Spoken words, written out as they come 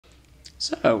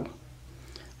So,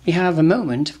 we have a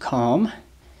moment of calm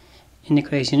in the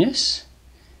craziness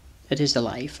that is the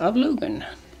life of Logan.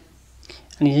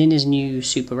 And he's in his new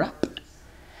super wrap,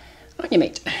 aren't you,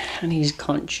 mate? And he's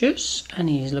conscious, and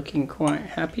he's looking quite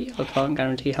happy. I can't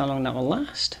guarantee how long that will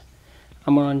last.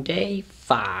 And we're on day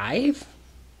 5.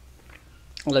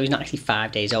 Although he's not actually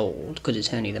 5 days old, because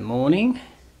it's only the morning.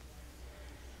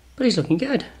 But he's looking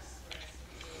good.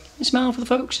 You smile for the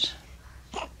folks.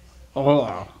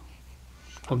 Oh,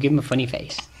 I'll give him a funny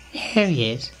face. There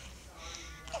he is.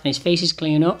 And his face is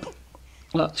clearing up.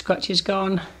 A lot of scratches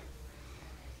gone.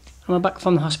 And we're back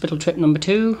from the hospital trip number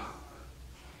 2.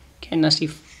 Getting nicely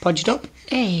podged up.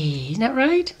 Hey, isn't that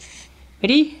right?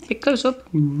 Ready? Big close up.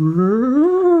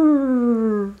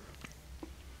 And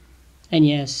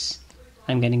yes,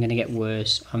 I'm going to get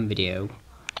worse on video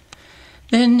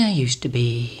than I used to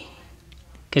be.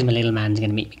 Because my little man's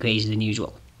going to make me crazier than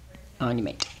usual. Aren't you,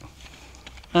 mate?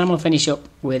 And we'll finish up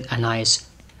with a nice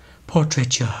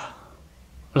portraiture.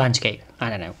 Landscape. I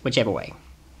don't know. Whichever way.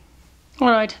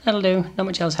 Alright, that'll do. Not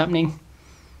much else happening.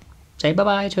 Say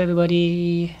bye-bye to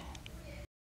everybody.